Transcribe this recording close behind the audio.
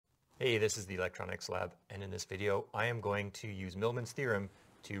Hey, this is the Electronics Lab, and in this video I am going to use Millman's theorem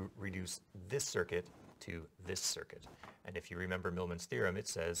to reduce this circuit to this circuit. And if you remember Millman's theorem, it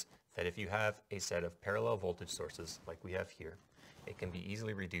says that if you have a set of parallel voltage sources like we have here, it can be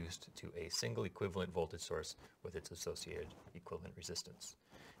easily reduced to a single equivalent voltage source with its associated equivalent resistance.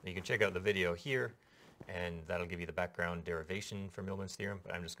 And you can check out the video here, and that'll give you the background derivation for Millman's theorem,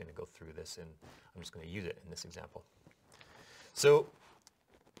 but I'm just going to go through this and I'm just going to use it in this example. So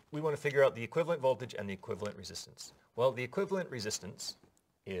we want to figure out the equivalent voltage and the equivalent resistance. Well, the equivalent resistance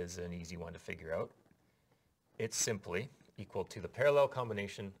is an easy one to figure out. It's simply equal to the parallel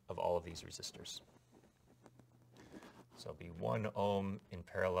combination of all of these resistors. So it'll be 1 ohm in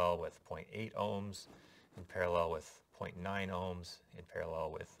parallel with 0.8 ohms, in parallel with 0.9 ohms, in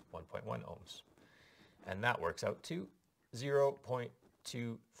parallel with 1.1 ohms. And that works out to 0.23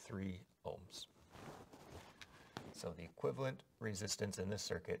 ohms. So the equivalent resistance in this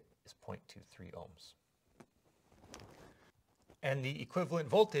circuit is 0.23 ohms. And the equivalent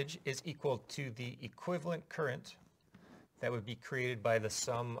voltage is equal to the equivalent current that would be created by the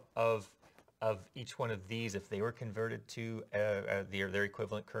sum of each one of these if they were converted to their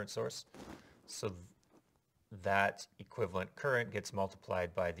equivalent current source. So that equivalent current gets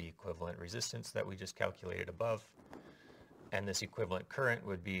multiplied by the equivalent resistance that we just calculated above. And this equivalent current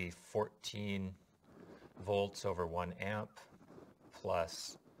would be 14 volts over 1 amp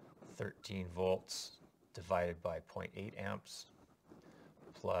plus 13 volts divided by 0.8 amps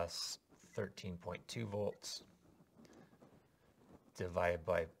plus 13.2 volts divided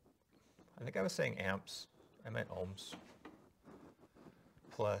by, I think I was saying amps, I meant ohms,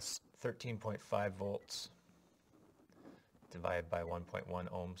 plus 13.5 volts divided by 1.1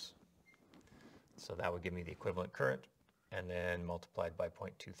 ohms. So that would give me the equivalent current, and then multiplied by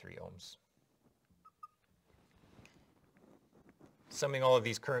 0.23 ohms. Summing all of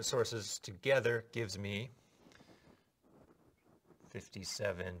these current sources together gives me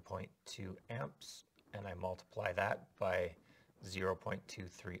 57.2 amps, and I multiply that by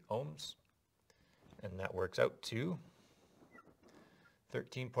 0.23 ohms, and that works out to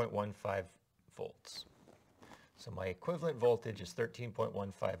 13.15 volts. So my equivalent voltage is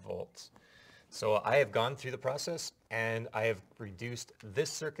 13.15 volts. So I have gone through the process and I have reduced this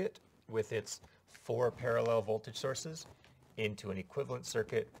circuit with its 4 parallel voltage sources into an equivalent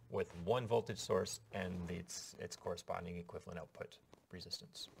circuit with 1 voltage source and its corresponding equivalent output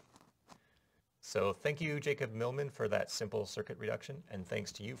resistance. So thank you, Jacob Millman, for that simple circuit reduction, and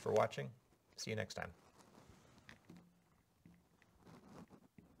thanks to you for watching. See you next time.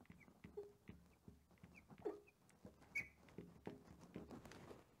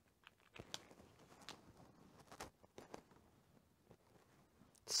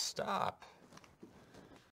 Stop.